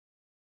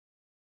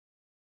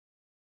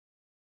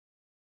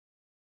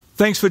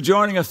Thanks for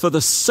joining us for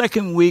the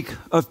second week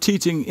of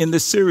teaching in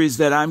this series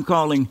that I'm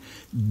calling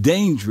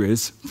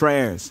Dangerous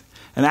Prayers.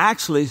 And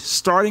actually,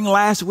 starting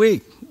last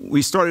week,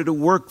 we started to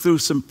work through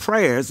some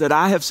prayers that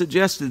I have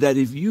suggested that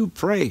if you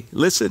pray,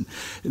 listen,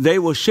 they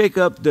will shake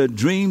up the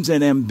dreams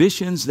and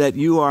ambitions that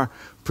you are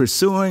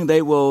pursuing.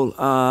 They will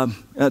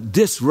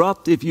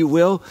disrupt, if you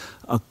will,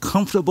 a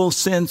comfortable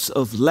sense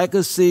of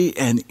legacy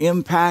and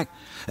impact.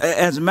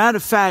 As a matter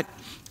of fact,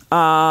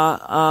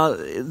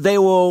 they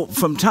will,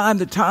 from time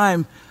to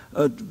time,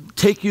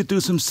 take you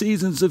through some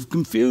seasons of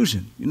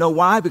confusion. You know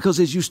why? Because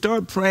as you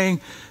start praying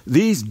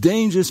these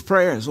dangerous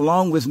prayers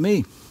along with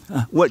me,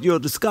 what you'll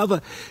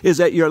discover is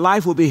that your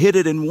life will be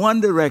headed in one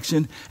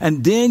direction,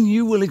 and then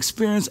you will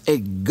experience a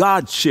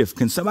God shift.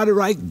 Can somebody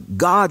write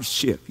God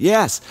shift?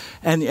 Yes.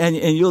 And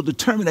you'll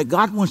determine that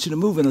God wants you to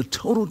move in a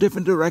total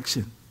different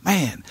direction.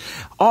 Man.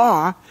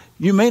 Or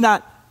you may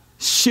not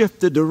shift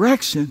the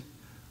direction,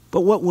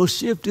 but what will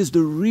shift is the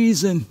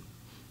reason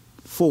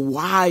for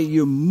why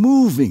you're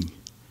moving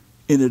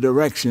in the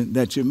direction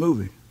that you're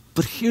moving.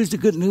 But here's the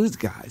good news,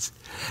 guys.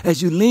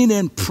 As you lean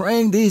in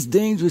praying these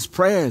dangerous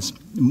prayers,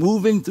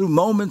 moving through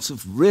moments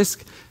of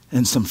risk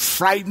and some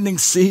frightening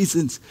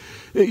seasons,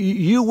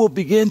 you will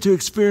begin to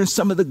experience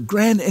some of the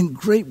grand and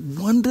great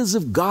wonders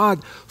of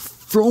God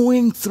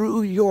flowing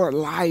through your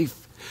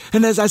life.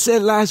 And as I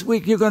said last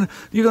week, you're going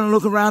to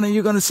look around and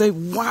you're going to say,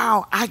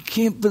 wow, I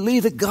can't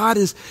believe that God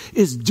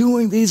is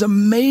doing these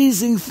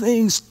amazing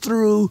things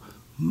through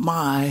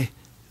my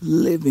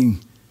living.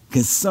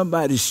 Can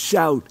somebody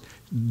shout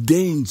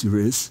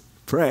dangerous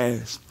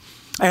prayers?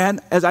 And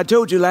as I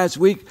told you last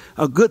week,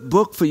 a good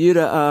book for you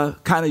to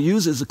kind of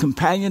use as a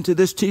companion to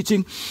this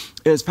teaching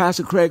is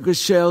Pastor Craig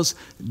Groeschel's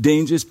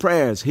Dangerous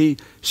Prayers. He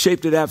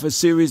shaped it after a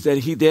series that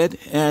he did,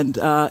 and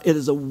it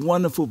is a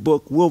wonderful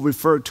book. We'll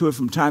refer to it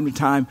from time to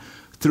time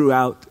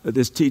throughout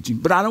this teaching.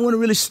 But I don't want to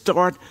really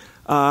start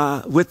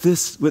with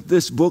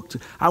this book.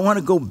 I want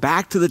to go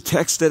back to the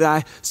text that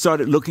I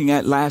started looking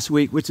at last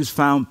week, which is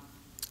found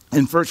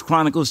in 1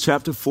 Chronicles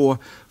chapter 4,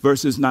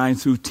 verses 9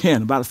 through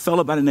 10, about a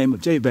fellow by the name of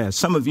Jabez.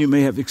 Some of you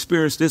may have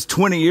experienced this.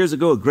 20 years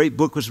ago, a great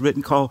book was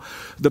written called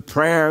The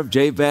Prayer of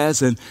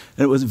Jabez, and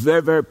it was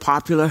very, very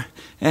popular.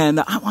 And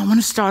I want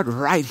to start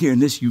right here in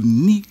this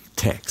unique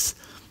text.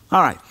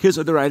 All right, here's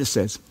what the writer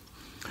says.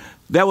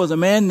 There was a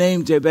man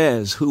named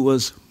Jabez who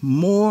was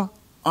more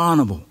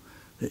honorable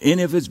than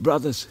any of his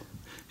brothers.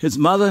 His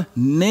mother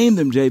named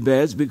him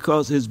Jabez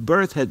because his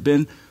birth had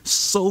been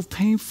so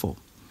painful.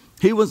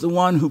 He was the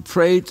one who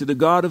prayed to the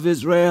God of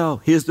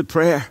Israel. Here's the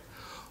prayer.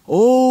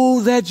 Oh,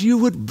 that you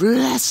would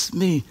bless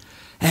me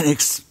and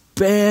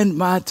expand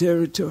my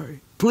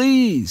territory.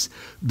 Please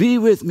be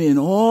with me in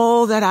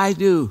all that I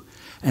do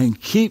and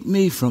keep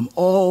me from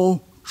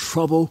all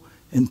trouble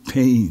and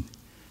pain.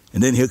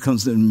 And then here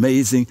comes the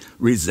amazing,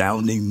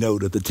 resounding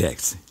note of the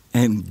text.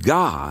 And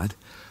God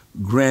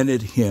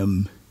granted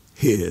him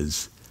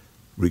his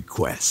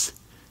request.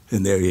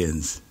 And there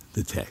ends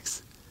the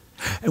text.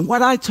 And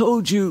what I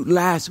told you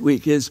last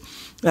week is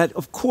that,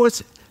 of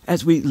course,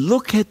 as we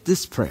look at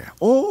this prayer,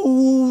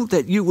 oh,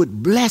 that you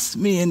would bless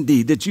me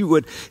indeed, that you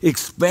would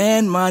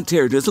expand my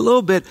territory. It's a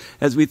little bit,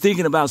 as we're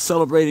thinking about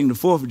celebrating the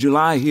 4th of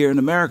July here in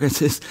America,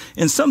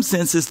 in some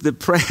sense, it's the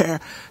prayer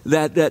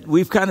that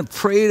we've kind of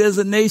prayed as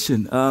a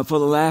nation for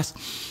the last,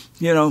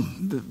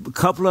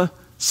 couple of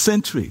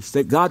centuries,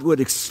 that God would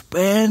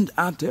expand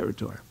our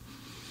territory.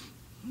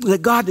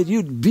 That God, that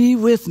you'd be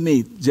with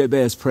me,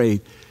 Jabez prayed.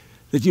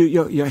 That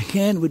your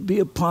hand would be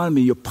upon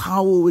me, your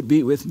power would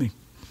be with me.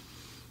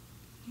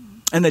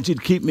 And that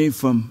you'd keep me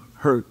from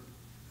hurt,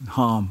 and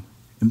harm,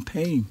 and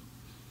pain.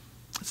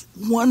 It's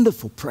a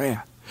wonderful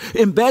prayer.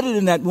 Embedded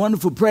in that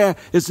wonderful prayer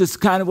is this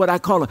kind of what I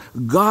call a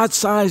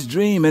God-sized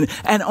dream. And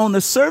on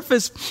the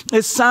surface,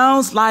 it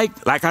sounds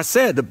like I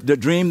said, the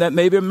dream that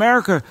maybe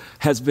America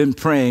has been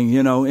praying,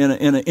 in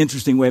an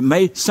interesting way. It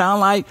may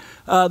sound like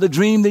the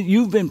dream that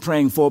you've been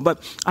praying for.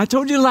 But I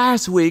told you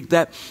last week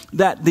that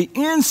the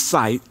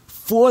insight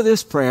for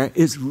this prayer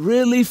is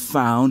really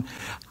found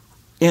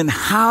in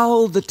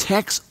how the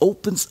text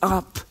opens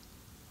up.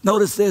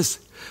 Notice this.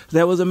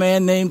 There was a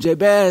man named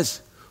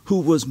Jabez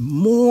who was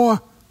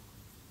more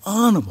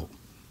honorable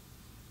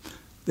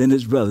than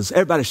his brothers.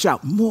 Everybody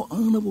shout, more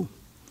honorable.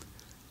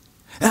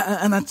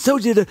 And I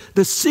told you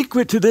the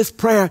secret to this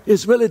prayer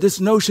is really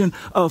this notion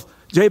of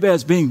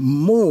Jabez being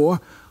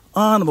more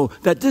honorable,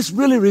 that this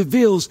really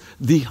reveals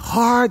the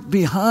heart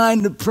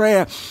behind the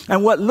prayer.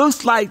 And what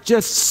looks like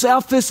just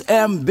selfish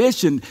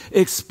ambition,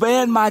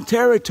 expand my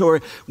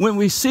territory, when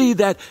we see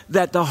that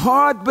the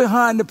heart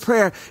behind the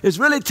prayer is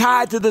really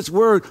tied to this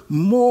word,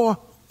 more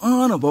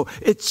honorable.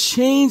 It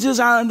changes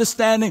our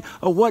understanding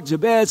of what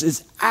Jabez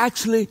is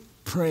actually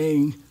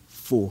praying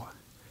for.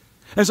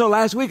 And so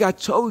last week I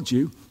told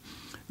you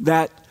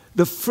that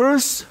the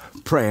first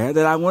prayer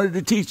that I wanted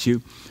to teach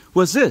you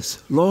was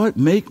this: Lord,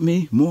 make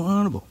me more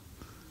honorable.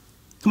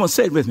 Come on,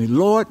 say it with me.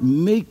 Lord,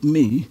 make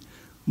me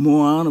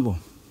more honorable.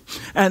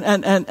 And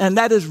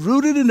that is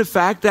rooted in the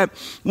fact that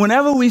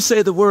whenever we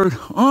say the word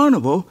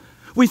honorable,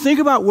 we think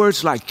about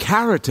words like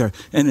character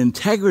and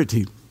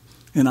integrity.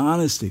 and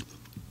honesty.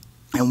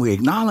 And we're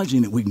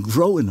acknowledging that we can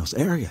grow in those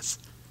areas.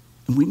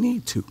 And we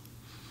need to.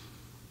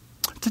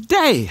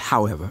 Today,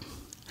 however,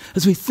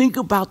 as we think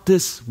about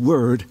this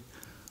word,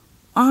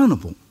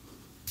 honorable,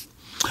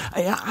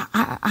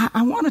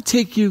 I want to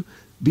take you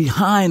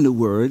behind the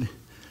word.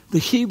 The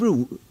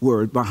Hebrew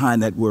word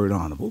behind that word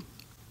honorable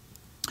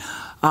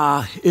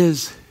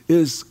is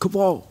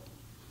kavod.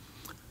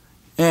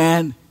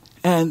 And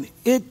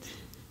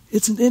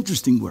it's an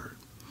interesting word.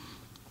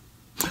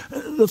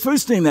 The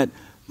first thing that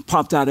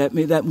popped out at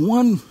me, that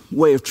one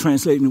way of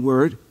translating the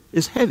word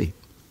is heavy.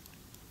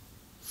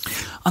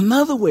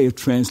 Another way of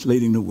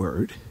translating the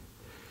word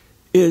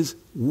is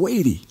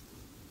weighty.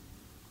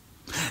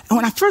 And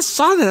when I first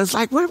saw that, I was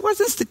like, what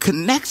is the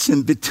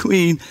connection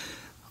between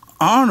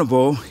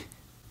honorable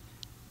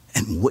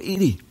and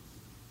weighty?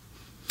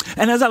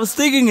 And as I was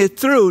thinking it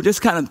through,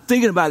 just kind of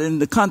thinking about it in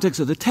the context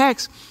of the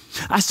text,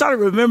 I started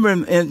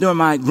remembering during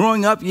my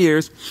growing up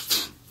years,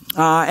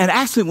 and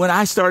actually when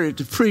I started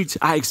to preach,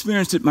 I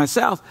experienced it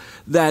myself,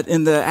 that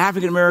in the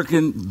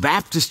African-American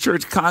Baptist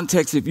church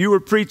context, if you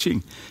were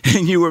preaching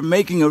and you were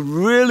making a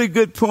really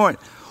good point,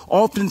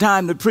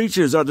 oftentimes the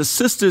preachers or the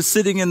sisters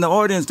sitting in the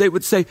audience, they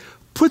would say,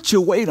 put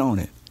your weight on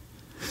it.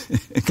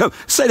 Come,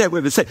 say that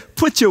with me. Say,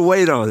 put your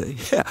weight on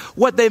it. Yeah.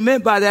 What they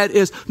meant by that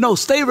is, no,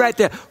 stay right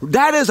there.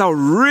 That is a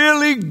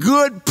really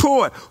good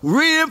point.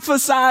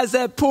 Reemphasize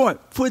that point.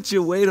 Put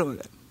your weight on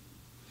it.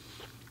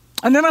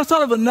 And then I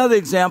thought of another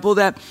example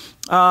that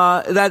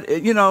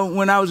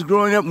when I was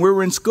growing up and we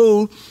were in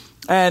school,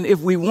 and if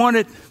we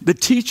wanted the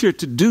teacher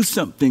to do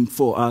something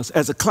for us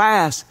as a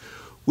class,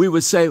 we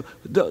would say,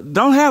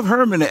 don't have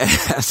Hurmon to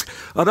ask,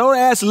 or don't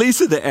ask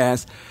Lisa to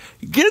ask.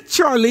 Get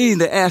Charlene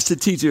to ask the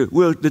teacher,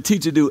 will the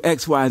teacher do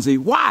X, Y, and Z?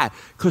 Why?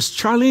 Because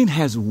Charlene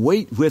has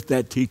weight with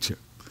that teacher.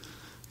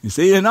 You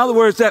see, in other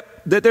words,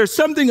 that there's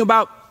something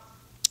about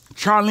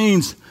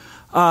Charlene's,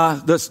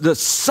 the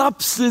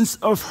substance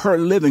of her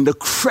living, the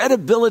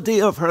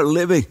credibility of her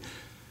living,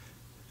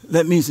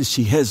 that means that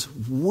she has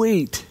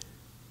weight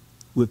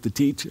with the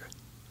teacher.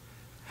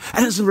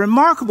 And it's a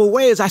remarkable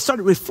way as I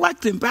started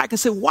reflecting back and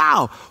said,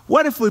 wow,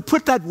 what if we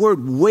put that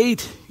word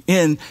weight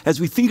in as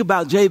we think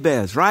about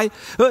Jabez, right?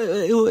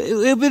 It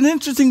would be an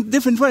interesting,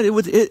 different way.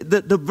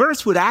 The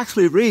verse would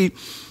actually read,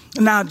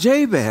 now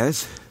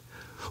Jabez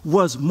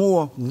was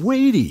more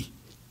weighty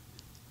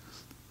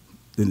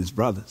than his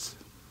brothers.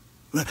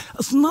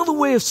 That's another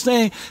way of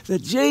saying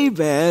that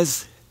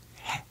Jabez,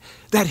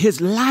 that his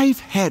life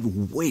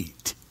had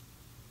weight.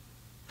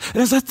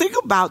 And as I think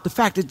about the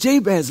fact that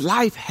Jabez's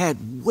life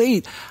had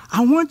weight,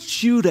 I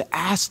want you to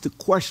ask the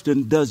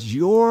question, does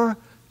your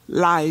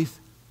life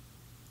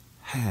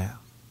have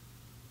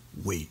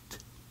weight?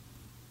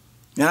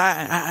 And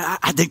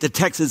I think the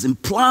text is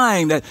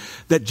implying that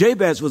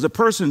Jabez was a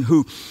person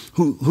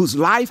whose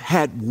life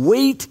had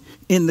weight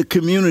in the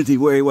community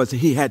where he was.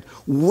 He had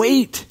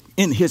weight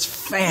in his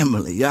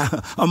family,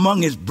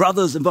 among his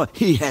brothers and brothers.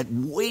 He had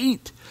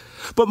weight.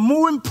 But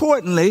more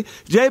importantly,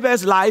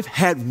 Jabez's life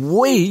had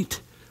weight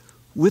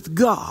with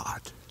God.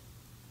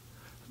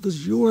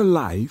 Does your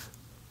life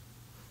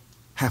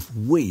have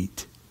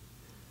weight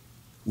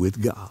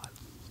with God?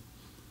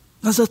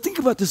 As I think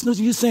about this,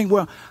 you're saying,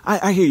 well,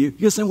 I hear you.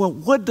 You're saying, well,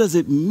 what does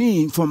it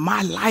mean for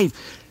my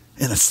life,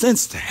 in a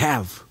sense, to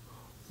have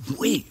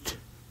weight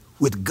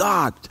with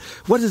God?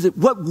 What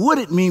would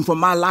it mean for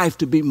my life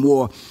to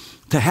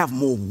have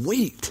more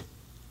weight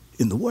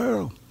in the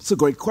world? It's a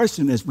great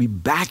question as we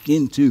back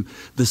into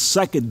the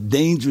second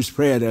dangerous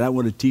prayer that I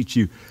want to teach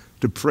you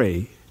to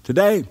pray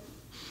today.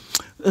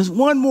 There's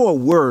one more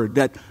word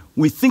that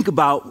we think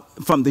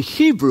about from the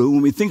Hebrew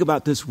when we think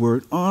about this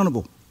word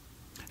honorable.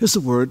 It's the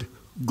word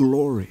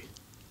glory.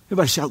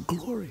 Everybody shout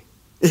glory.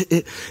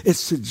 It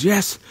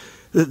suggests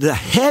the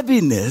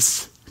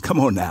heaviness, come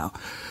on now,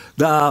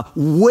 the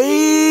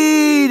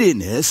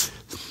weightiness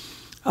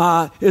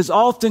is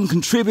often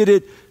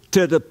contributed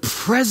to the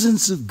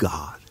presence of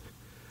God,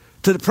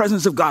 to the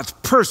presence of God's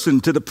person,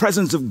 to the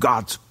presence of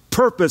God's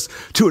purpose,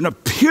 to an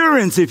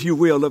appearance, if you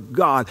will, of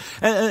God.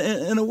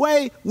 And in a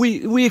way,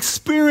 we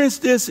experience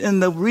this in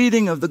the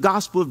reading of the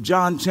Gospel of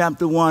John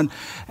chapter 1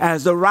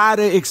 as the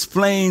writer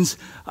explains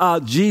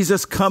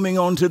Jesus coming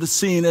onto the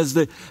scene as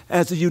the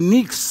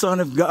unique Son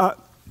of God.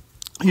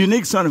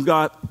 Unique Son of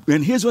God.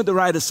 And here's what the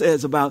writer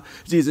says about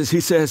Jesus. He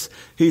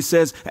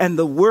says, and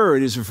the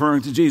Word is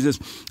referring to Jesus,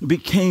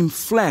 became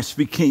flesh,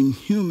 became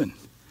human,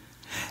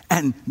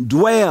 and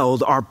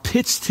dwelled or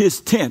pitched his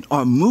tent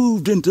or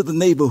moved into the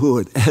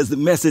neighborhood, as the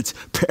Message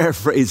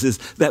paraphrases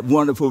that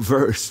wonderful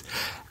verse.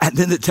 And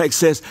then the text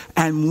says,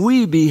 and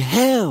we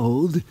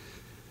beheld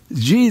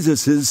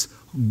Jesus's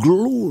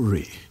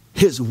glory,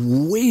 his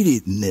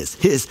weightiness,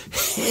 his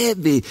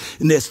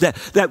heaviness,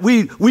 that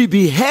we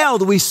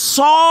beheld, we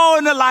saw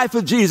in the life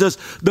of Jesus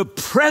the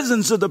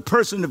presence of the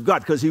person of God,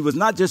 because he was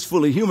not just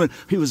fully human,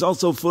 he was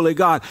also fully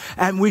God.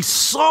 And we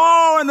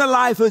saw in the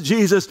life of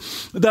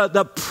Jesus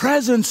the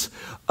presence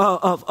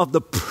of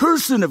the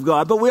person of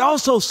God, but we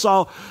also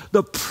saw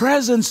the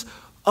presence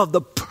of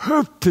the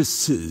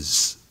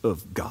purposes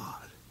of God.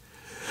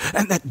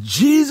 And that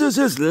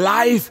Jesus'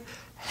 life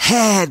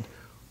had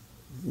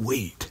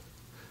weight.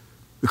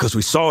 Because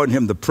we saw in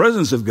him the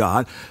presence of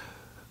God,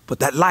 but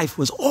that life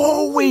was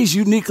always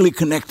uniquely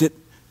connected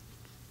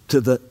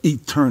to the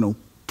eternal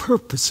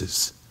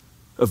purposes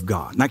of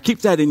God. Now keep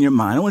that in your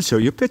mind. I want to show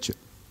you a picture.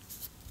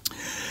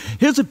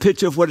 Here's a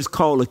picture of what is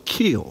called a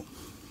keel.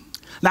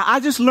 Now I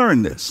just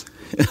learned this.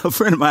 A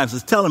friend of mine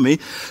was telling me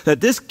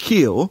that this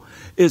keel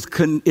is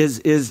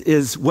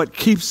what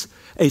keeps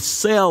a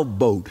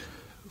sailboat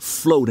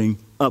floating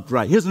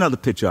upright. Here's another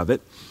picture of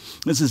it.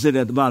 This is it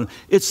at the bottom.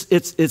 It's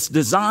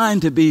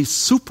designed to be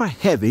super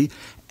heavy,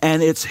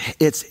 and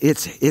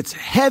it's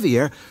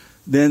heavier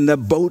than the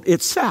boat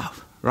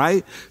itself,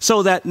 right?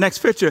 So that next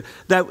picture,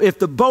 that if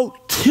the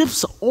boat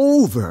tips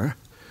over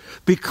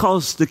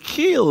because the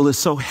keel is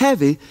so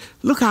heavy,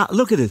 look at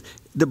it.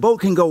 The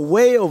boat can go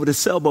way over the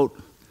sailboat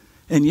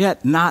and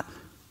yet not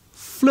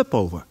flip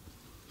over.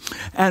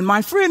 And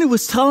my friend who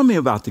was telling me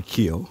about the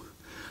keel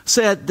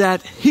said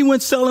that he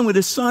went sailing with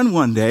his son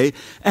one day,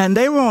 and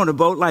they were on a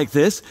boat like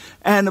this,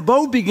 and the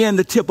boat began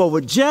to tip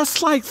over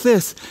just like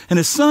this. And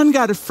his son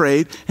got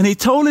afraid, and he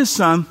told his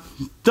son,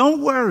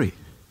 don't worry,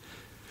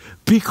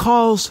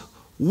 because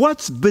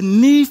what's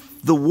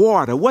beneath the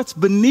water, what's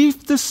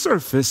beneath the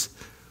surface,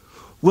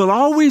 will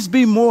always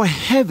be more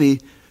heavy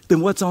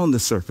than what's on the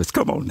surface.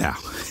 Come on now.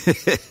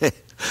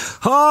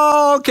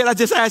 Oh, can I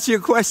just ask you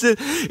a question?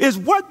 Is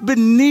what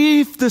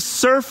beneath the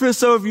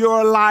surface of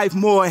your life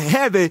more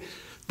heavy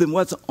than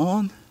what's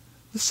on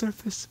the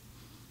surface?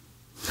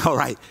 All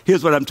right,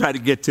 here's what I'm trying to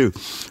get to.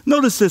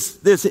 Notice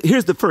this.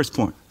 Here's the first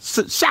point.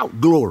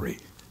 Shout glory.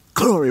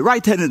 Glory.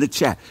 Write that in the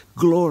chat.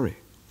 Glory.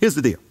 Here's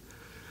the deal.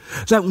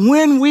 That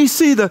when we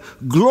see the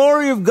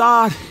glory of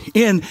God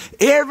in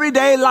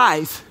everyday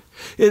life,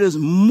 it is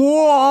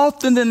more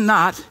often than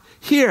not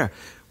here.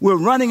 We're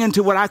running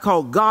into what I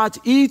call God's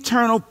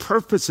eternal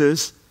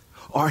purposes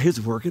or his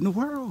work in the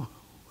world.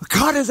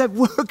 God is at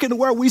work in the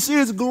world. We see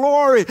his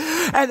glory.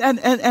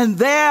 And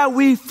there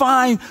we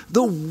find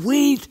the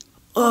weight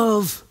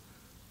of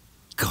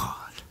God.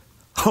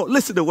 Oh,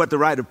 listen to what the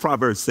writer of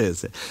Proverbs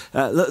says.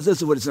 This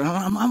is what it says.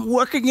 I'm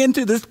working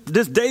into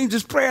this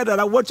dangerous prayer that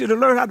I want you to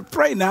learn how to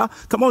pray now.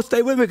 Come on,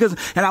 stay with me.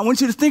 And I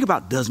want you to think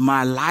about, does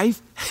my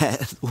life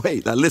have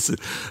weight? Now, listen.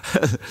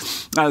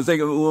 I was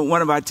thinking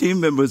one of our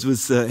team members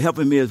was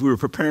helping me as we were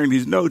preparing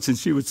these notes, and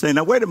she would say,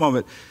 now, wait a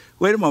moment.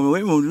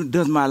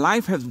 Does my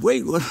life have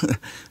weight?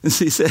 And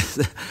she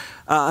says,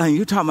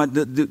 you're talking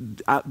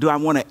about, do I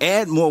want to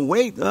add more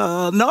weight?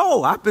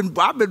 No, I've been,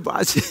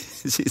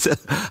 she said,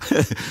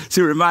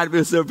 she reminded me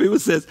of some people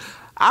says,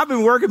 I've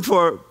been working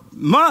for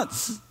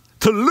months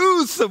to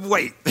lose some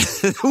weight.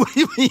 What do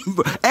you mean?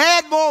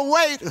 Add more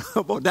weight?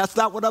 Well, that's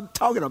not what I'm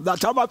talking about. I'm not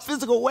talking about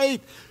physical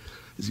weight.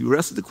 Is the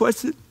rest of the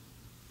question?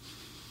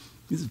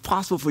 Is it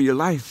possible for your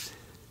life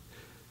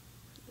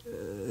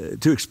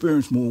to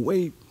experience more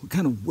weight? What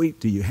kind of weight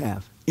do you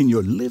have in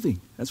your living?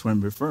 That's what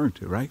I'm referring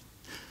to, right?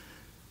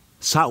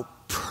 So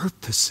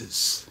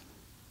purposes.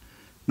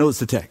 Notice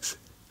the text.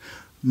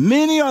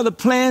 Many are the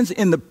plans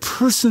in a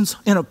person's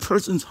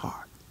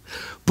heart,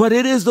 but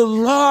it is the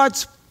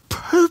Lord's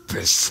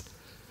purpose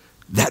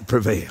that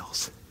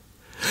prevails.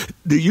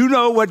 Do you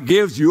know what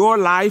gives your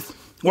life?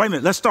 Wait a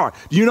minute, let's start.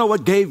 Do you know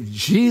what gave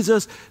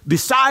Jesus,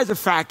 besides the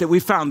fact that we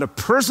found the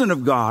person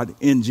of God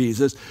in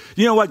Jesus,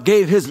 you know what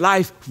gave his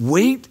life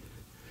weight?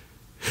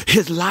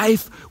 His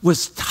life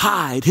was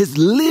tied, his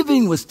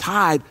living was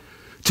tied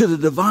to the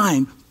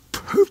divine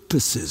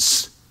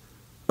purposes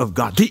of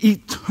God, the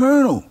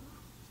eternal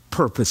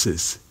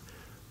purposes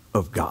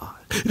of God.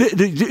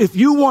 If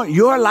you want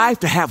your life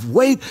to have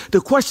weight,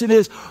 the question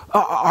is,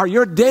 are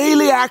your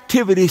daily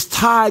activities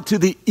tied to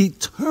the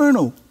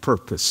eternal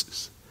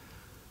purposes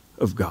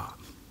of God?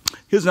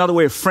 Here's another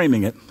way of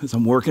framing it as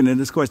I'm working in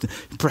this question.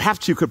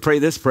 Perhaps you could pray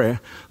this prayer.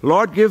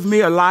 Lord, give me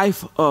a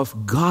life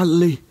of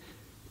godly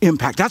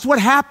impact. That's what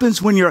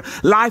happens when your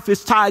life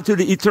is tied to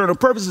the eternal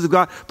purposes of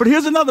God. But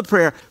here's another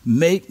prayer.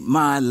 Make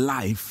my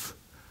life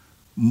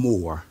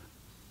more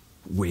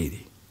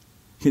weighty.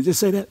 Can you just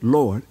say that?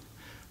 Lord,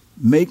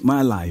 make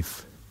my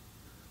life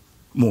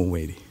more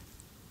weighty.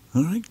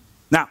 All right?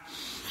 Now,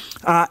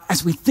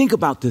 as we think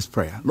about this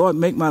prayer, Lord,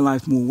 make my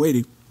life more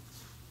weighty,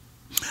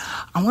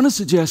 I want to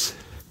suggest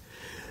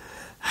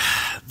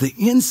the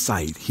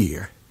insight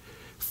here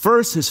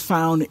first is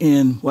found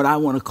in what I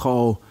want to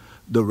call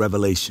the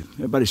revelation.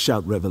 Everybody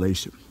shout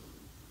revelation.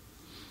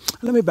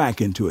 Let me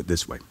back into it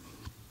this way.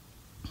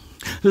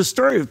 There's a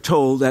story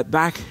told that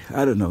back,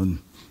 I don't know,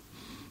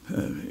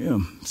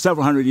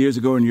 several hundred years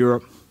ago in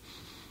Europe,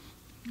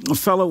 a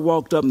fellow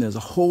walked up and there's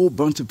a whole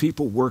bunch of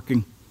people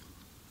working,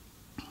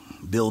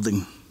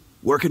 building,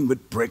 working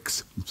with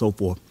bricks and so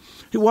forth.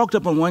 He walked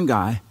up on one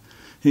guy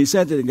and he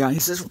said to the guy, he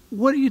says,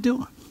 what are you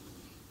doing?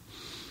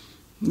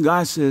 The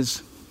guy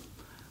says,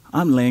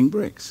 I'm laying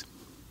bricks.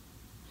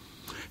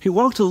 He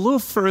walked a little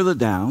further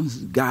down.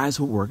 Guys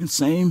were working,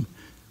 same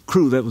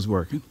crew that was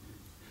working.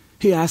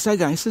 He asked that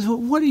guy, he says, well,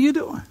 what are you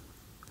doing?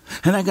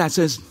 And that guy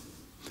says,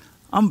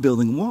 I'm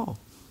building a wall.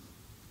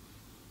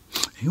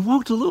 He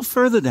walked a little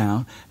further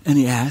down and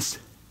he asked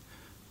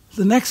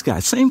the next guy,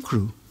 same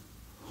crew,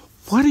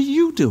 what are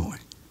you doing?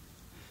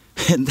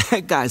 And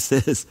that guy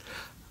says,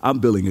 I'm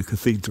building a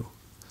cathedral.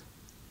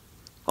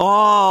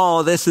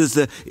 Oh, this is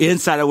the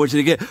insight I want you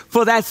to get.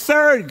 For that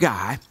third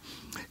guy,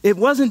 it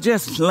wasn't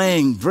just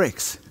laying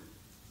bricks.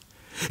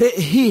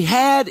 He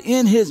had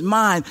in his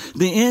mind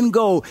the end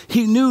goal.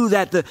 He knew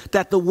that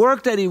the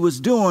work that he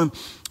was doing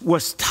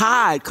was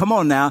tied, come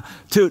on now,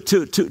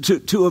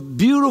 to a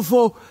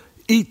beautiful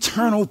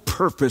eternal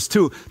purpose,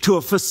 to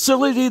a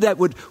facility that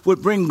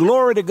would bring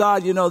glory to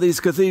God. You know, these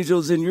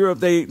cathedrals in Europe,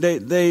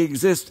 they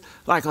exist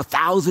like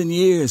 1,000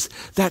 years.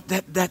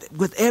 That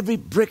with every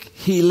brick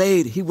he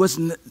laid, he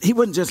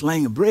wasn't just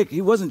laying a brick.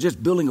 He wasn't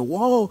just building a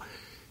wall.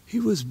 He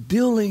was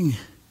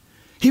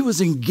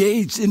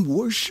engaged in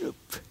worship.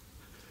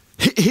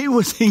 He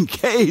was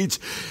engaged.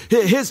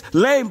 His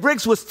laying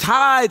bricks was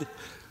tied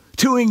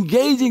to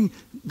engaging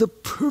the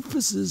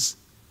purposes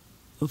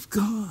of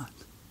God.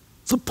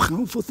 It's a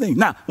powerful thing.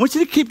 Now, I want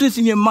you to keep this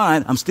in your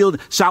mind. I'm still,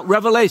 shout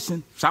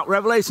revelation. Shout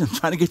revelation. I'm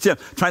trying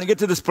to get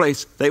to this place.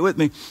 Stay with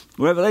me.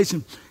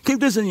 Revelation.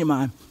 Keep this in your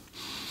mind.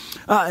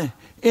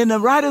 In the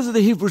writers of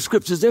the Hebrew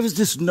scriptures, there was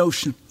this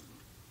notion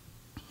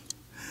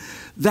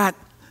that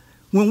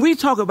when we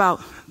talk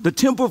about the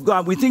temple of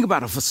God, we think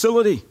about a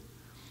facility.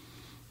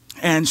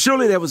 And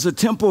surely there was a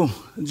temple,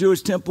 a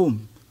Jewish temple.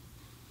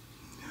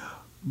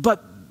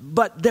 But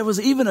there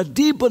was even a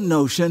deeper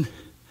notion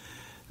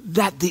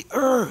that the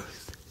earth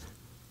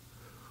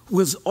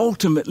was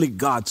ultimately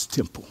God's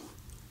temple.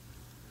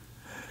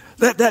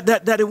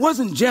 That it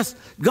wasn't just,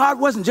 God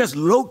wasn't just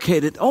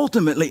located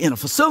ultimately in a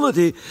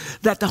facility,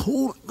 that the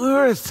whole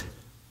earth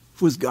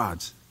was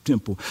God's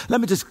temple. Let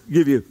me just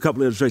give you a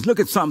couple of illustrations. Look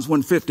at Psalms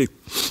 150.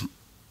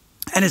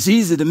 And it's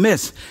easy to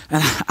miss.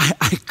 And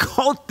I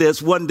caught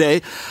this one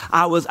day.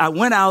 I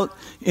went out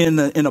in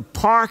a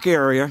park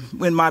area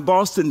in my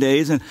Boston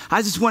days, and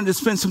I just wanted to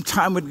spend some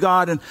time with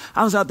God. And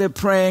I was out there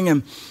praying,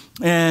 and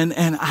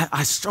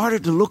I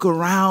started to look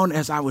around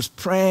as I was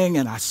praying,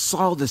 and I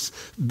saw this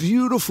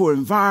beautiful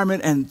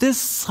environment, and this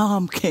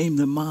psalm came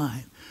to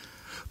mind.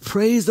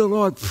 Praise the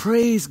Lord,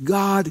 praise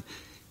God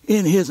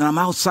in his, and I'm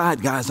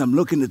outside, guys. I'm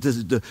looking at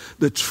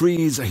the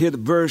trees. I hear the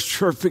birds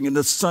chirping, and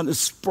the sun is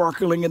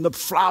sparkling, and the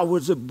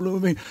flowers are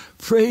blooming.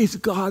 Praise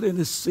God in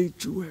his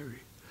sanctuary.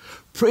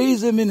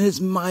 Praise him in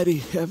his mighty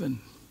heaven.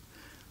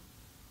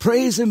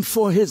 Praise him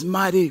for his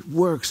mighty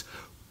works.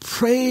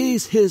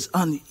 Praise his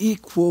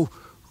unequal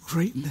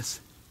greatness.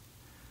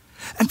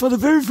 And for the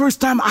very first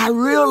time, I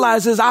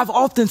realized, as I've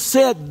often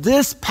said,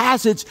 this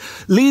passage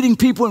leading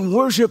people in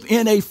worship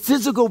in a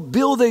physical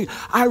building,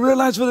 I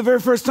realized for the very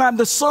first time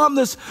the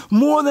psalmist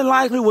more than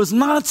likely was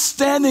not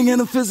standing in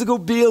a physical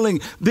building.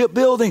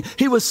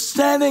 He was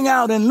standing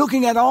out and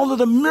looking at all of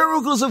the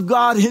miracles of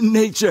God in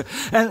nature.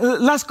 And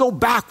let's go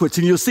backwards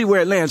and you'll see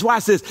where it lands.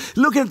 Watch this.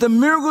 Looking at the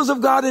miracles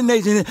of God in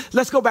nature.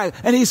 Let's go back.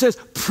 And he says,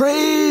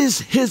 praise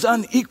his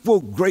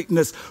unequal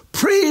greatness.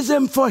 Praise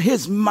him for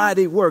his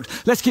mighty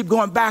works. Let's keep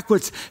going backwards.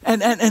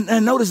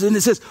 And notice, and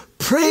it says,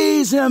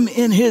 praise him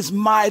in his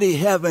mighty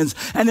heavens.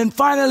 And then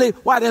finally,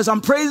 as I'm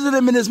praising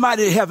him in his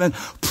mighty heaven,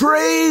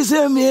 praise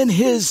him in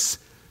his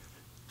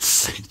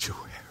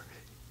sanctuary.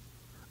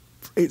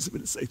 Praise him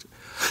in his sanctuary.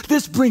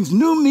 This brings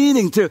new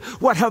meaning to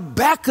what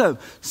Habakkuk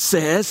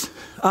says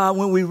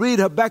when we read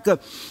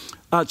Habakkuk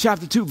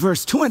chapter 2,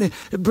 verse 20.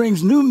 It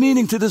brings new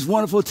meaning to this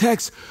wonderful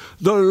text.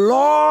 The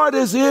Lord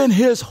is in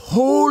his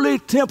holy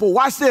temple.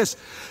 Watch this.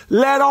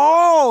 Let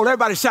all,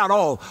 everybody shout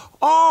all.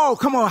 All,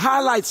 come on,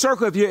 highlight,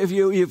 circle if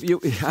you,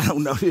 I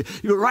don't know,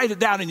 you write it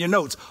down in your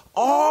notes.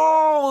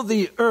 All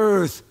the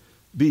earth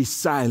be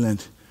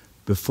silent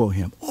before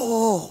him.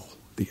 All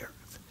the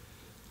earth.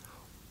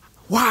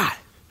 Why?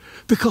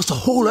 Because the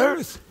whole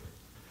earth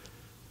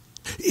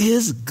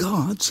is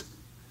God's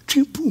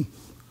temple.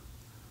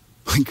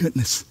 My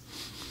goodness.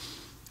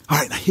 All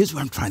right, now here's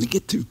what I'm trying to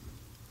get to.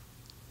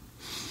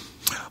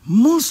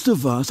 Most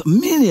of us,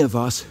 many of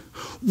us,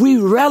 we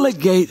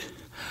relegate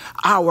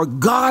our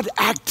God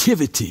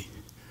activity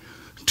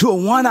to a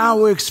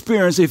 1-hour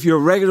experience if you're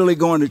regularly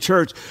going to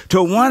church, to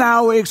a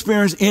 1-hour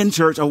experience in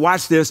church, or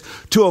watch this,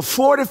 to a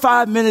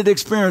 45-minute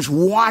experience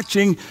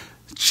watching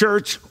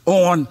church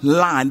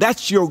online.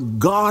 That's your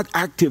God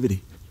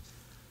activity.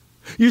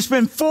 You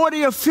spend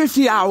 40 or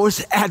 50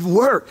 hours at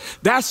work.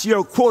 That's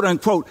your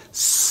quote-unquote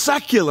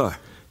secular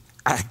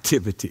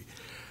activity.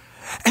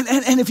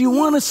 And if you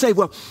want to say,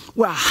 well,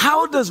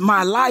 how does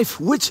my life,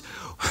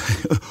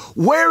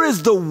 where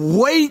is the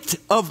weight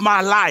of my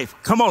life?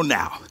 Come on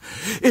now.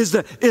 Is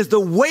the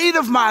weight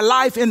of my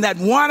life in that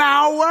 1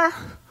 hour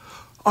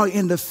or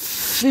in the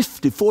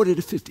 40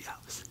 to 50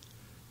 hours?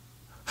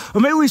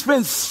 Or maybe we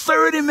spend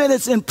 30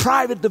 minutes in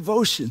private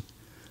devotion.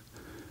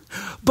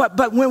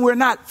 But when we're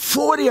not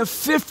 40 or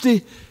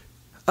 50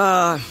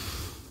 hours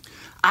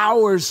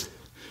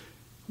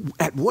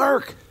at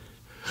work,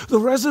 the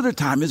rest of the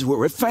time is we're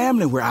with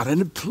family. We're out in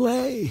the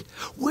play.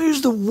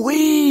 Where's the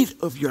weight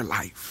of your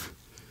life?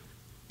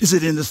 Is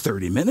it in the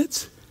 30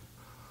 minutes?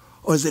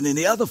 Or is it in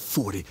the other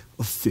 40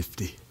 or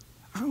 50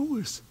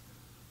 hours.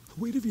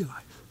 The weight of your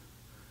life.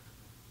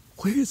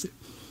 Where is it?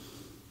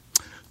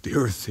 The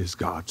earth is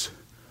God's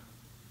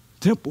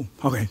temple.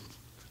 Okay,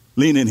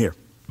 lean in here.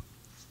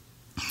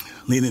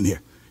 Lean in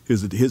here.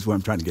 Here's what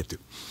I'm trying to get to.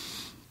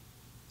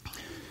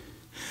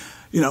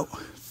 You know,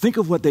 think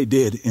of what they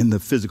did in the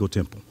physical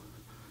temple.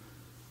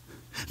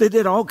 They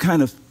did all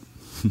kind of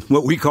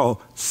what we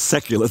call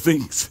secular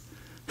things.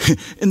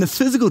 In the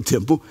physical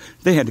temple,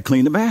 they had to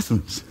clean the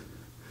bathrooms.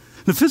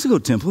 In the physical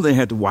temple, they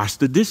had to wash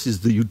the dishes,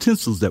 the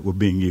utensils that were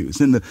being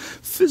used. In the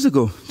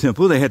physical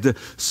temple, they had to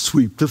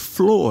sweep the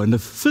floor. In the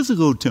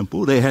physical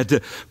temple, they had to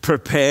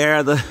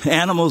prepare the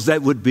animals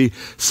that would be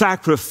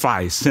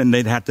sacrificed. And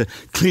they'd have to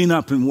clean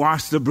up and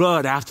wash the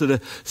blood after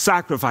the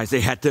sacrifice.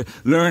 They had to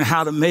learn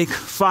how to make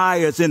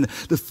fires in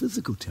the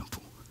physical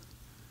temple.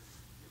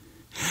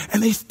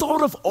 And they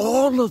thought of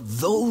all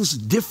of those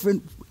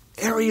different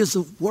areas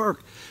of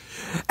work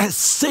as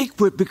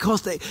sacred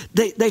because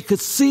they could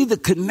see the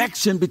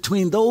connection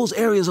between those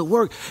areas of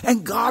work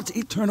and God's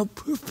eternal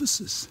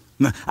purposes.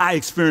 Now, I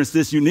experienced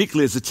this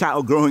uniquely as a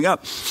child growing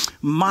up.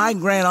 My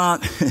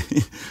grandaunt,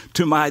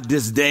 to my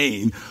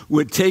disdain,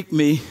 would take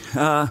me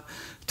to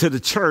the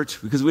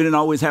church because we didn't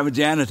always have a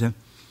janitor.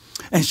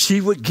 And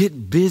she would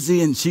get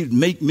busy and she'd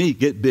make me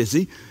get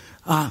busy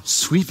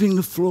sweeping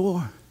the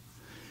floor,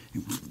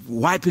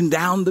 wiping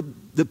down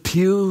the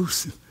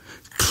pews,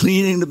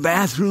 cleaning the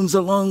bathrooms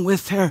along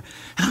with her.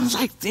 And I was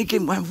like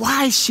thinking, well,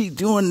 why is she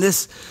doing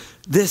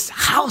this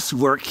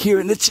housework here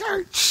in the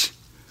church?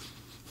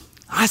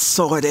 I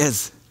saw it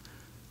as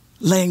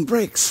laying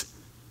bricks.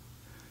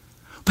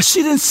 But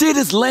she didn't see it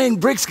as laying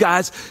bricks,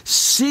 guys.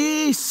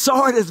 She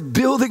saw it as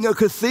building a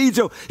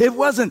cathedral. It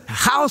wasn't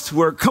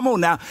housework. Come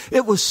on now.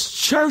 It was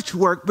church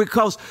work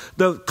because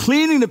the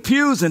cleaning the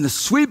pews and the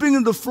sweeping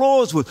of the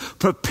floors was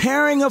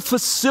preparing a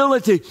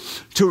facility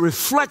to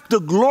reflect the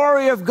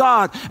glory of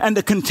God and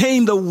to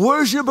contain the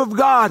worship of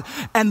God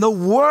and the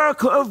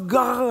work of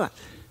God.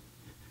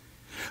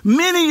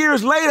 Many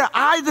years later,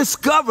 I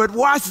discovered,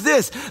 watch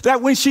this,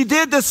 that when she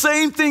did the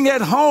same thing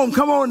at home,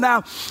 come on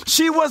now,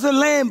 she wasn't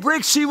laying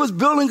bricks, she was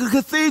building a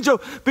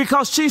cathedral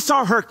because she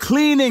saw her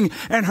cleaning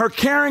and her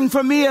caring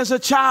for me as a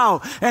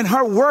child and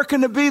her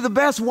working to be the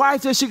best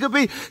wife that she could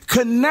be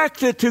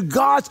connected to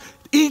God's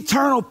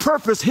eternal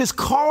purpose, his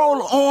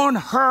call on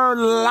her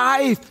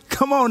life.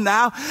 Come on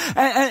now.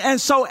 And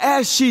so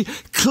as she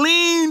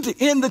cleaned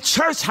in the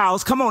church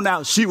house, come on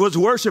now, she was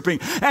worshiping.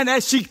 And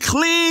as she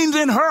cleaned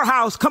in her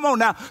house, come on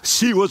now,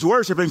 she was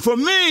worshiping. For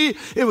me,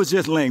 it was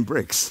just laying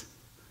bricks.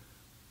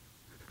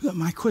 Look,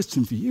 my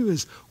question for you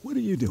is, what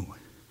are you doing?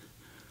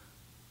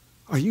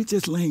 Are you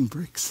just laying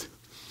bricks?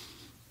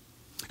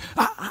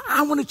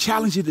 I want to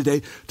challenge you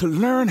today to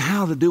learn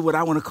how to do what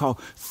I want to call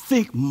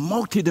think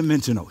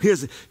multidimensional.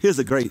 Here's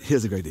a great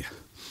deal.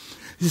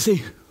 You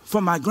see,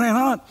 for my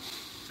grandaunt,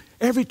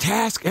 every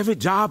task, every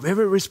job,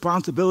 every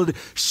responsibility,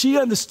 she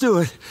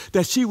understood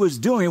that she was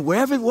doing it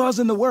wherever it was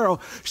in the world.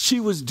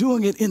 She was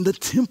doing it in the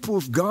temple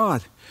of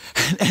God,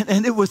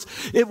 and it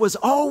was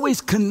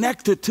always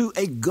connected to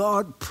a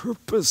God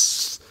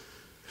purpose.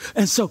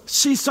 And so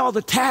she saw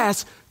the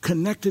task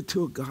connected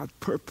to a God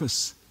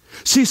purpose.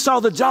 She saw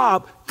the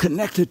job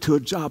connected to a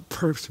job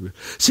purpose.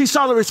 She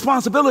saw the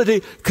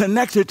responsibility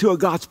connected to a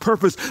God's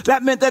purpose.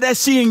 That meant that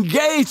as she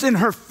engaged in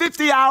her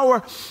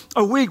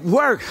 50-hour-a-week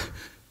work,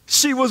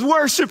 she was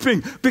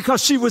worshiping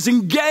because she was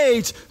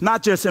engaged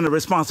not just in a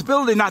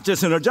responsibility, not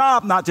just in her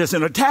job, not just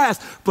in her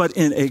task, but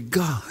in a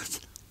God's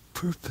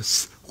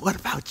purpose. What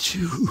about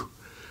you?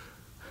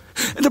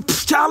 And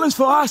the challenge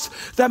for us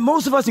that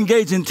most of us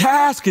engage in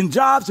tasks and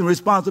jobs and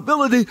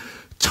responsibility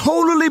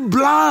totally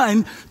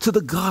blind to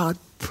the God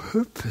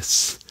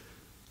purpose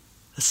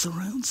that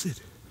surrounds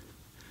it.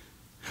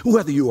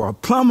 Whether you are a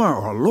plumber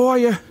or a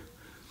lawyer,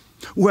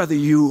 whether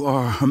you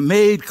are a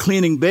maid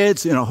cleaning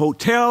beds in a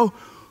hotel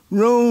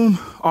room,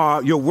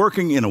 or you're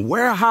working in a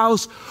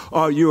warehouse,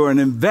 or you're an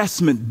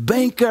investment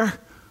banker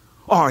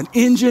or an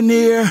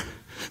engineer,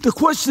 the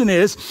question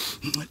is,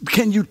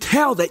 can you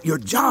tell that your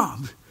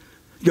job,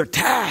 your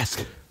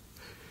task,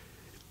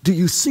 do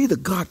you see the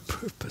God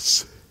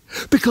purpose?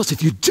 Because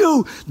if you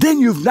do, then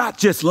you're not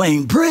just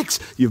laying bricks,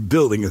 you're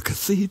building a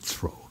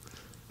cathedral.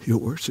 You're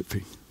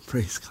worshiping.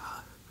 Praise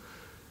God.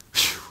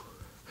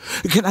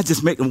 Whew. Can I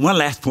just make one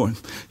last point?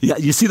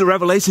 You see the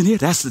revelation here?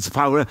 That's the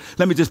power.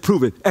 Let me just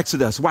prove it.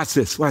 Exodus, watch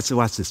this.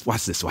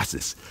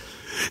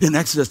 In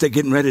Exodus, they're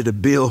getting ready to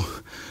build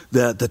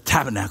the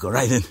tabernacle,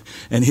 right?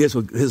 And here's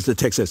the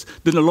text says.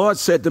 Then the Lord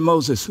said to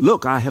Moses,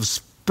 look, I have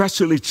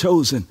specially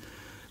chosen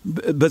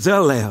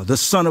Bezalel, the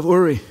son of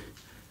Uri,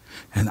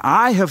 and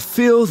I have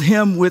filled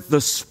him with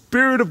the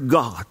Spirit of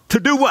God. To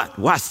do what?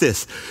 Watch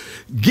this.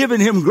 Giving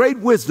him great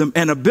wisdom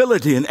and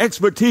ability and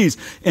expertise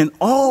in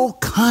all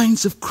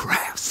kinds of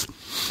crafts.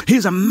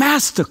 He's a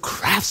master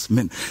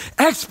craftsman,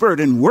 expert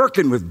in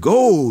working with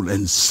gold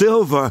and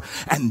silver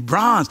and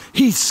bronze.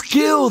 He's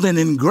skilled in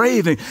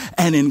engraving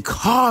and in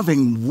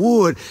carving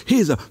wood.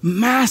 He's a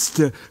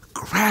master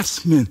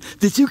craftsman.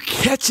 Did you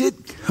catch it?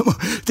 Come on.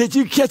 Did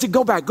you catch it?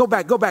 Go back to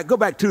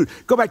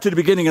the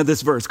beginning of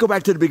this verse. Go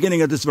back to the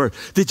beginning of this verse.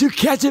 Did you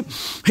catch it?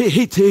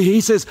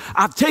 He says,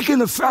 I've taken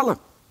the fella.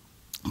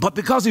 But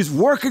because he's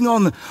working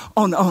on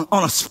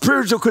a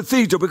spiritual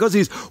cathedral, because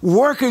he's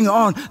working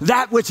on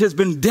that which has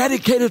been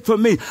dedicated for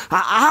me,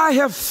 I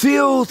have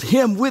filled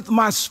him with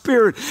my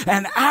spirit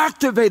and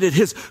activated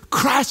his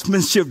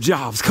craftsmanship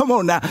jobs. Come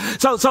on now.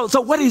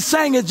 So what he's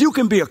saying is you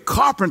can be a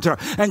carpenter.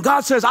 And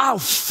God says, I'll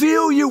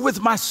fill you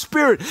with my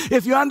spirit.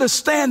 If you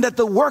understand that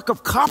the work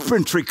of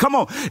carpentry, come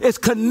on, is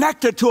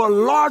connected to a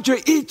larger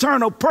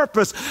eternal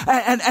purpose.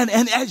 And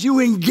as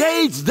you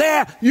engage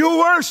there, you're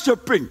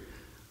worshiping.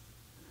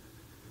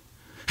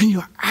 And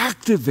you're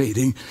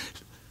activating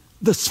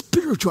the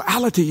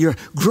spirituality. You're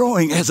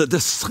growing as a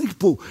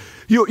disciple.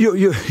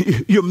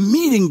 You're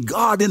meeting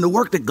God in the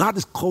work that God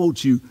has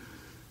called you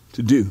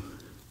to do,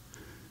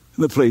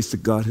 in the place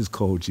that God has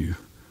called you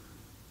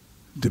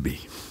to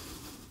be.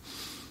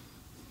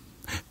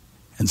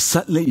 And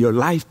suddenly your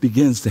life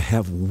begins to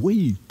have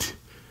weight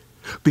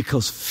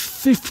because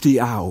 50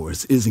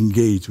 hours is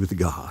engaged with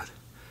God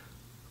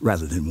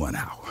rather than 1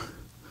 hour.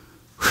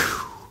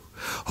 Whew.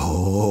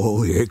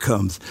 Oh, here it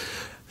comes.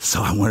 So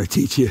I want to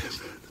teach you,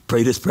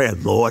 pray this prayer.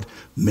 Lord,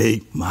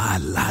 make my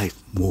life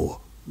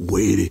more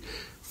weighty.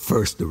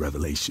 First, the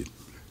revelation.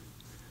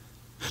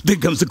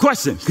 Then comes the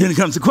question. Here's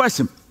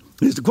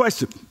the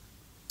question.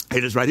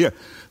 It is right here.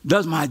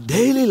 Does my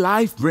daily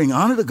life bring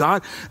honor to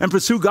God and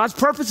pursue God's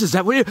purposes?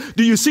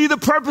 Do you see the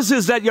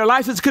purposes that your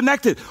life is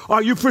connected?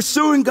 Are you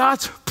pursuing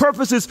God's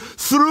purposes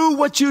through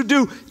what you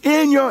do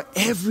in your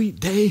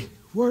everyday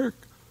work?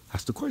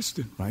 That's the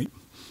question, right?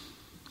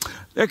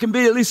 There can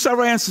be at least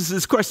several answers to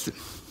this question.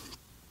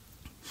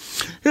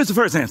 Here's the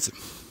first answer.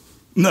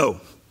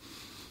 No,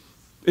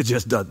 it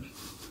just doesn't.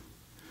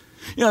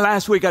 You know,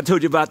 last week I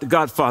told you about The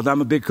Godfather.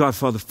 I'm a big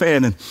Godfather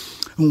fan. And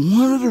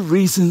one of the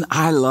reasons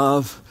I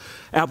love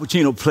Al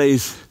Pacino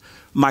plays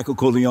Michael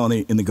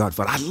Corleone in The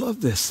Godfather. I love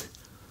this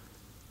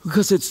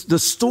because it's the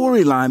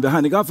storyline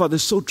behind The Godfather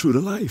is so true to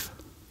life.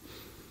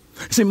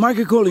 See,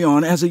 Michael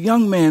Corleone, as a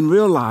young man,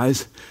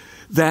 realized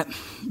that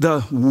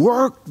the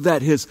work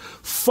that his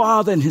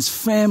father and his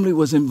family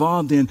was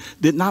involved in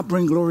did not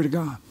bring glory to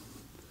God.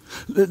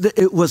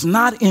 It was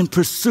not in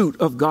pursuit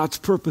of God's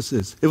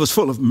purposes. It was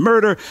full of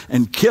murder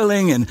and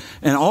killing and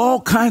all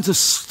kinds of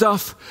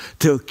stuff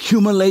to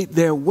accumulate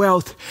their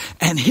wealth.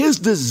 And his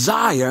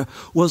desire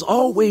was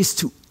always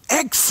to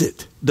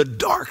exit the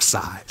dark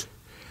side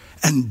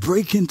and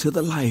break into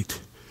the light,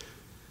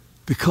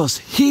 because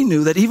he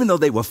knew that even though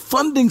they were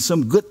funding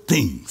some good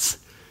things,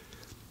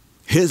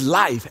 his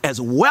life,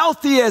 as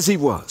wealthy as he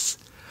was,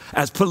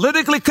 as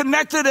politically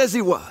connected as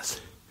he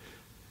was,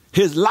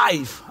 his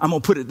life, I'm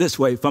going to put it this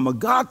way, from a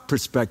God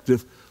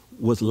perspective,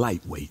 was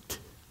lightweight.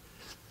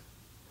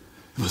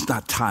 It was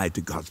not tied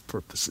to God's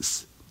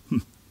purposes.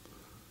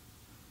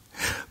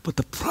 But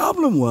the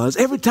problem was,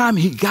 every time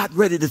he got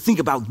ready to think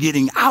about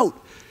getting out,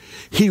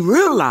 he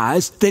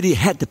realized that he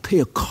had to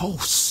pay a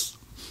cost.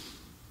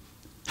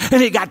 And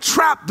he got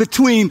trapped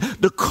between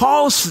the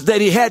cost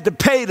that he had to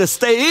pay to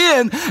stay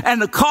in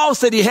and the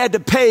cost that he had to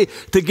pay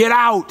to get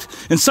out.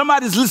 And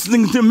somebody's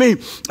listening to me,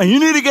 and you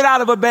need to get out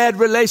of a bad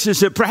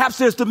relationship. Perhaps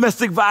there's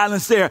domestic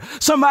violence there.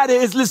 Somebody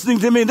is listening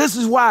to me. This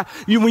is why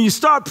when you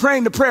start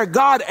praying the prayer,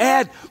 God,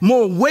 add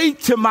more weight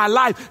to my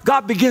life,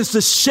 God begins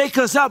to shake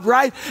us up,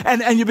 right?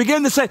 And you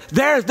begin to say,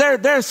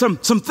 there's some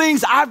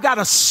things I've got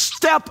to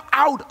step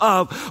out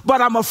of, but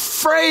I'm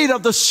afraid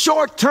of the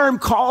short-term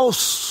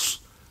costs.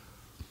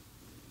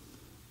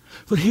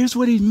 But here's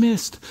what he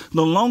missed.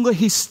 The longer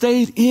he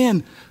stayed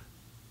in,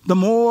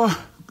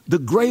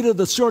 the greater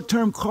the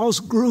short-term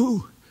cost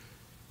grew.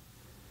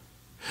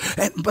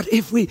 But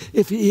if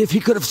he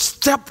could have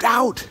stepped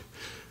out,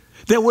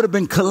 there would have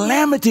been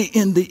calamity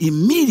in the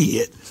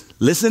immediate.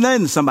 Listen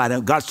in,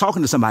 somebody. God's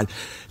talking to somebody.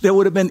 There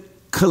would have been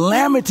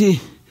calamity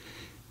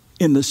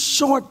in the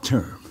short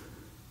term,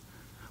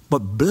 but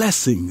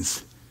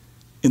blessings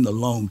in the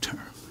long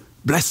term.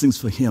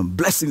 Blessings for him.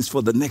 Blessings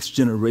for the next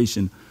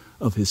generation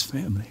of his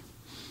family.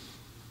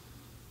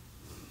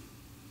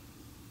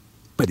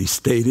 But he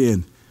stayed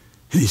in,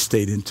 and he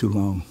stayed in too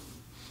long.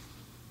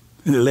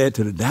 And it led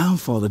to the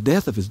downfall, the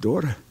death of his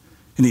daughter.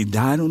 And he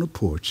died on a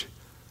porch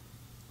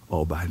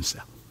all by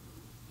himself.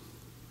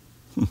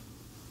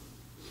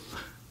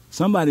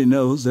 Somebody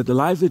knows that the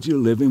life that you're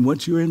living,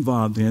 what you're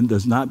involved in,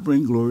 does not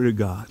bring glory to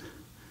God.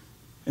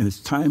 And it's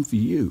time for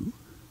you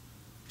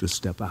to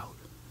step out.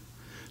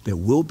 There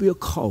will be a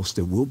cost.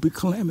 There will be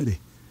calamity.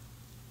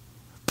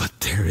 But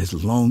there is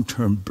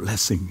long-term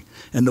blessing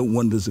and the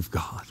wonders of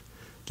God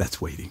that's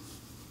waiting.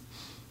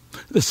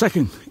 The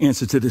second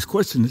answer to this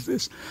question is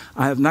this.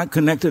 I have not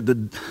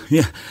connected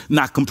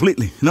not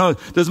completely. No,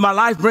 does my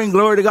life bring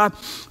glory to God?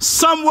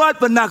 Somewhat,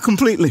 but not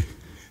completely.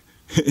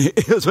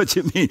 Here's what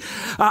you mean.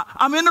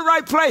 I'm in the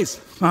right place.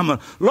 I'm a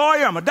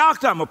lawyer, I'm a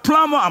doctor, I'm a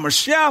plumber, I'm a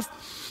chef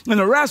in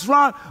a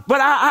restaurant, but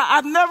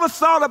I've never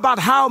thought about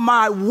how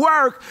my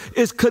work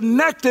is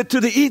connected to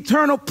the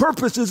eternal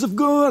purposes of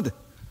God.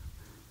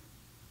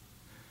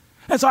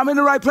 And so I'm in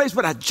the right place,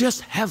 but I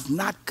just have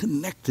not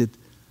connected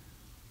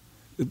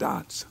the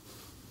dots.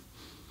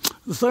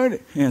 The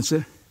third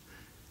answer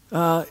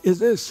is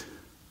this.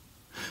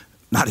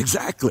 Not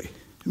exactly.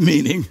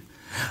 Meaning,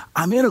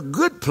 I'm in a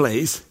good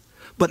place,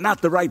 but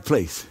not the right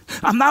place.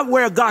 I'm not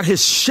where God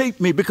has shaped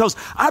me, because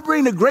I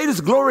bring the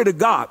greatest glory to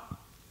God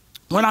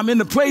when I'm in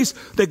the place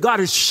that God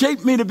has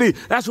shaped me to be.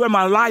 That's where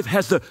my life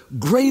has the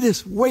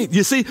greatest weight.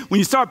 You see, when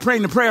you start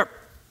praying the prayer,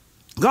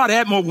 God,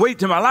 add more weight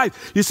to my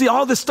life, you see,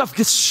 all this stuff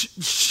gets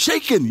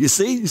shaken, you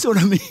see what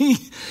I mean?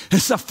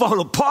 And stuff fall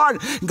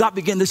apart, and God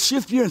began to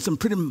shift you in some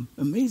pretty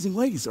amazing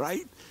ways,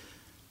 right?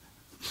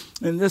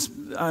 And this,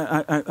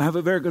 I have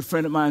a very good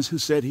friend of mine who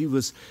said he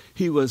was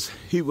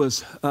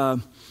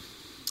the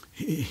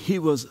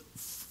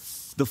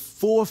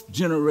fourth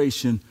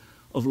generation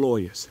of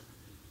lawyers.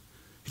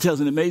 He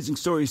tells an amazing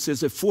story. He says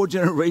that 4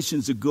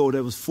 generations ago,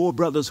 there was 4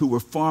 brothers who were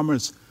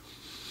farmers,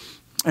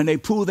 and they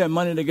pooled their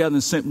money together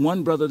and sent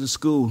one brother to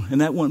school,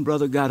 and that one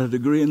brother got a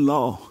degree in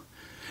law.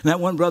 And that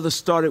one brother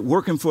started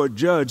working for a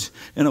judge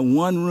in a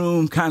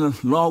one-room kind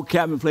of log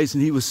cabin place,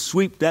 and he would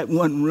sweep that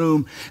one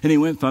room, and he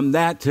went from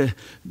that to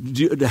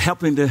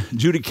helping to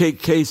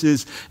adjudicate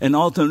cases, and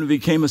ultimately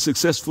became a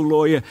successful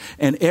lawyer.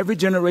 And every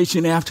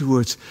generation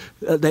afterwards,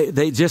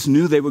 they just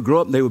knew they would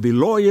grow up, they would be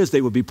lawyers,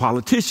 they would be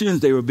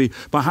politicians, they would be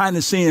behind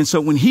the scenes. And so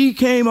when he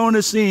came on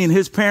the scene,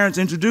 his parents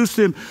introduced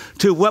him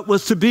to what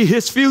was to be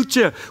his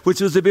future,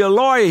 which was to be a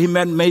lawyer. He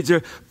met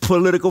major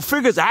political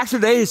figures.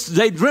 Actually,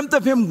 they dreamt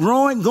of him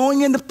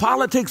going into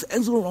politics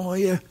as a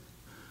lawyer.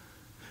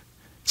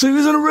 So he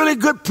was in a really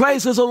good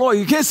place as a lawyer.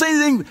 You can't say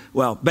anything,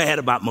 well, bad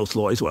about most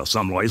lawyers. Well,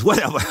 some lawyers,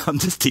 whatever. I'm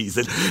just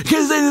teasing. You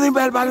can't say anything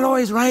bad about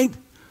lawyers, right?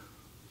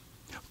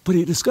 But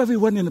he discovered he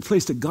wasn't in the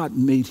place that God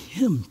made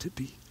him to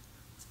be.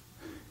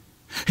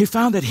 He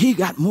found that he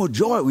got more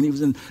joy when he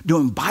was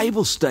doing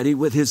Bible study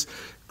with his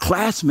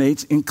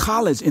classmates in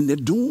college in their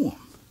dorm.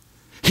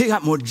 He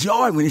got more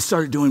joy when he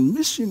started doing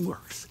mission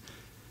works.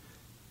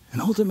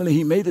 And ultimately,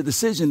 he made a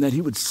decision that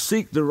he would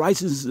seek the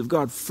righteousness of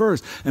God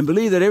first and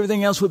believe that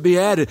everything else would be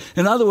added.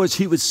 In other words,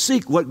 he would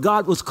seek what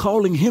God was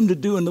calling him to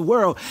do in the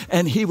world,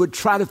 and he would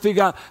try to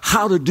figure out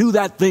how to do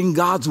that thing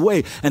God's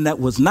way. And that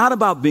was not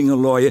about being a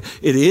lawyer.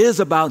 It is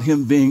about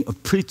him being a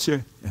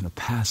preacher and a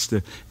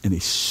pastor, and he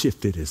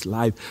shifted his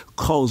life,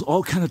 caused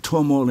all kind of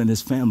turmoil in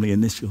his family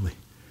initially.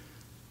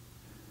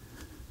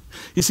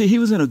 You see, he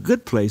was in a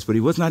good place, but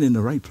he was not in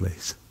the right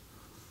place.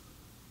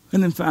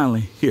 And then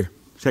finally, here,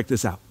 check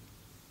this out.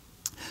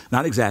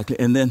 Not exactly.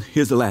 And then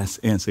here's the last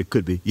answer. It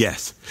could be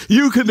yes.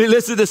 You could be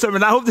listening to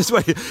something. I hope this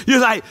way.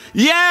 You're like,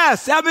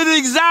 yes, I'm in the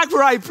exact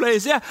right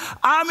place. Yeah,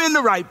 I'm in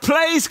the right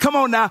place. Come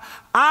on now.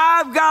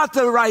 I've got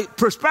the right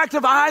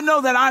perspective. I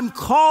know that I'm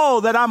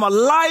called, that I'm a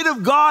light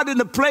of God in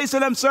the place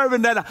that I'm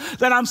serving, that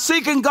I'm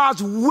seeking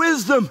God's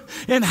wisdom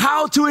in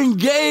how to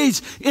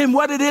engage in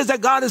what it is that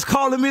God is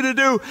calling me to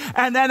do,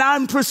 and that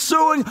I'm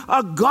pursuing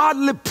a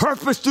godly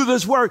purpose through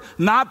this work,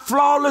 not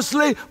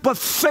flawlessly, but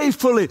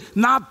faithfully,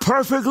 not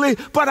perfectly,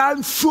 but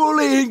I'm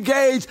fully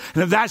engaged.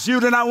 And if that's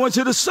you, then I want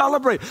you to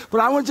celebrate.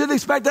 But I want you to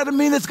expect that to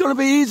mean it's going to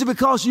be easy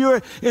because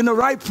you're in the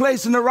right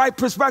place, in the right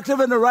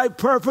perspective, and the right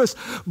purpose.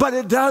 But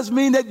it does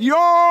mean that your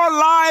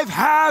life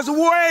has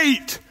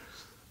weight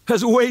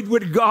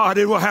with God.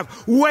 It will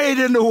have weight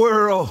in the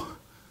world.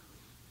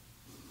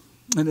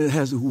 And it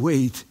has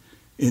weight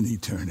in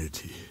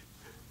eternity.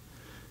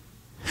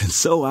 And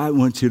so I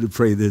want you to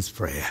pray this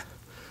prayer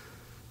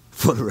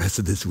for the rest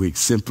of this week.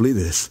 Simply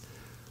this: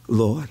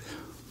 Lord,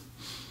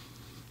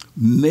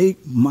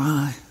 make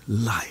my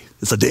life,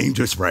 it's a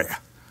dangerous prayer,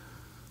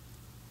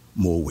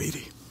 more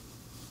weighty.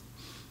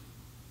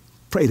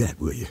 Pray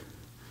that, will you?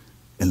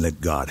 And let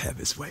God have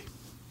his way.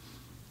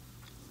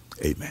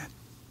 Amen.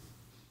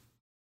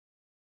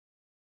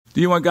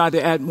 Do you want God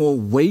to add more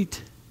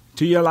weight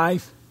to your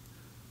life?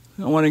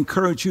 I want to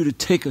encourage you to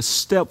take a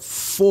step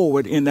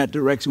forward in that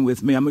direction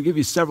with me. I'm going to give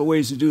you several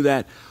ways to do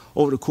that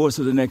over the course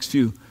of the next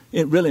few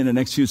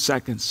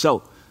seconds.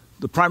 So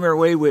the primary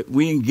way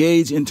we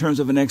engage in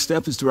terms of a next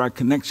step is through our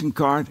connection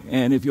card.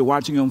 And if you're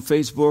watching on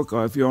Facebook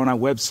or if you're on our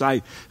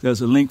website, there's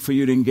a link for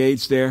you to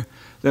engage there.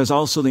 There's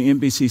also the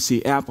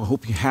NBCC app. I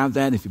hope you have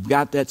that. If you've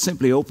got that,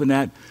 simply open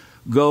that.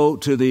 Go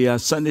to the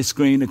Sunday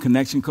screen, the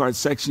connection card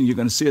section. You're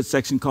going to see a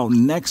section called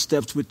Next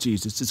Steps with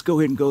Jesus. Just go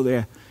ahead and go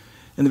there.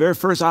 And the very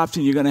first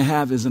option you're going to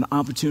have is an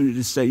opportunity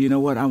to say, you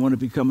know what, I want to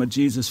become a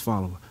Jesus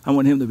follower. I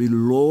want him to be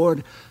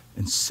Lord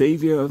and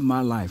Savior of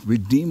my life,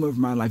 Redeemer of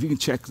my life. You can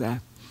check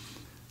that.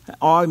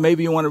 Or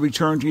maybe you want to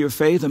return to your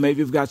faith, or maybe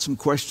you've got some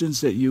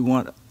questions that you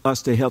want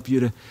us to help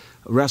you to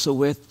wrestle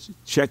with.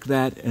 Check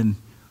that, and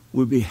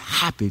we'll be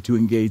happy to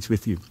engage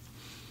with you.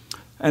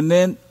 And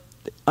then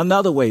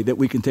Another way that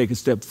we can take a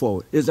step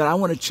forward is that I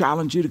want to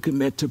challenge you to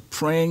commit to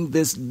praying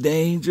this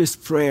dangerous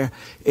prayer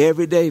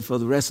every day for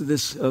the rest of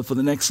this, for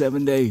the next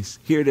 7 days.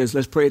 Here it is.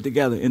 Let's pray it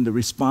together in the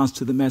response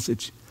to the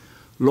message.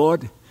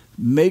 Lord,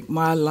 make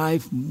my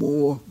life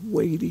more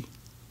weighty.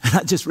 And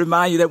I just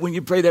remind you that when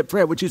you pray that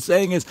prayer, what you're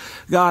saying is,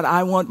 God,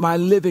 I want my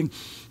living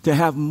to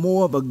have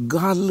more of a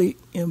godly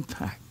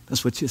impact.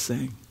 That's what you're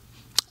saying.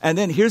 And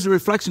then here's a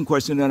reflection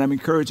question that I'm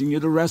encouraging you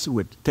to wrestle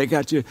with. Take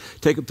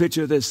a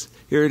picture of this.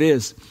 Here it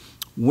is.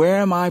 Where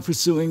am I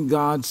pursuing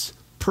God's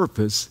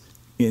purpose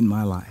in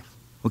my life?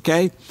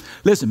 Okay?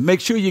 Listen, make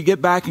sure you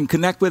get back and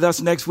connect with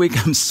us next week.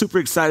 I'm super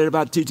excited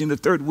about teaching the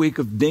third week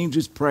of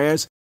Dangerous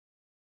Prayers.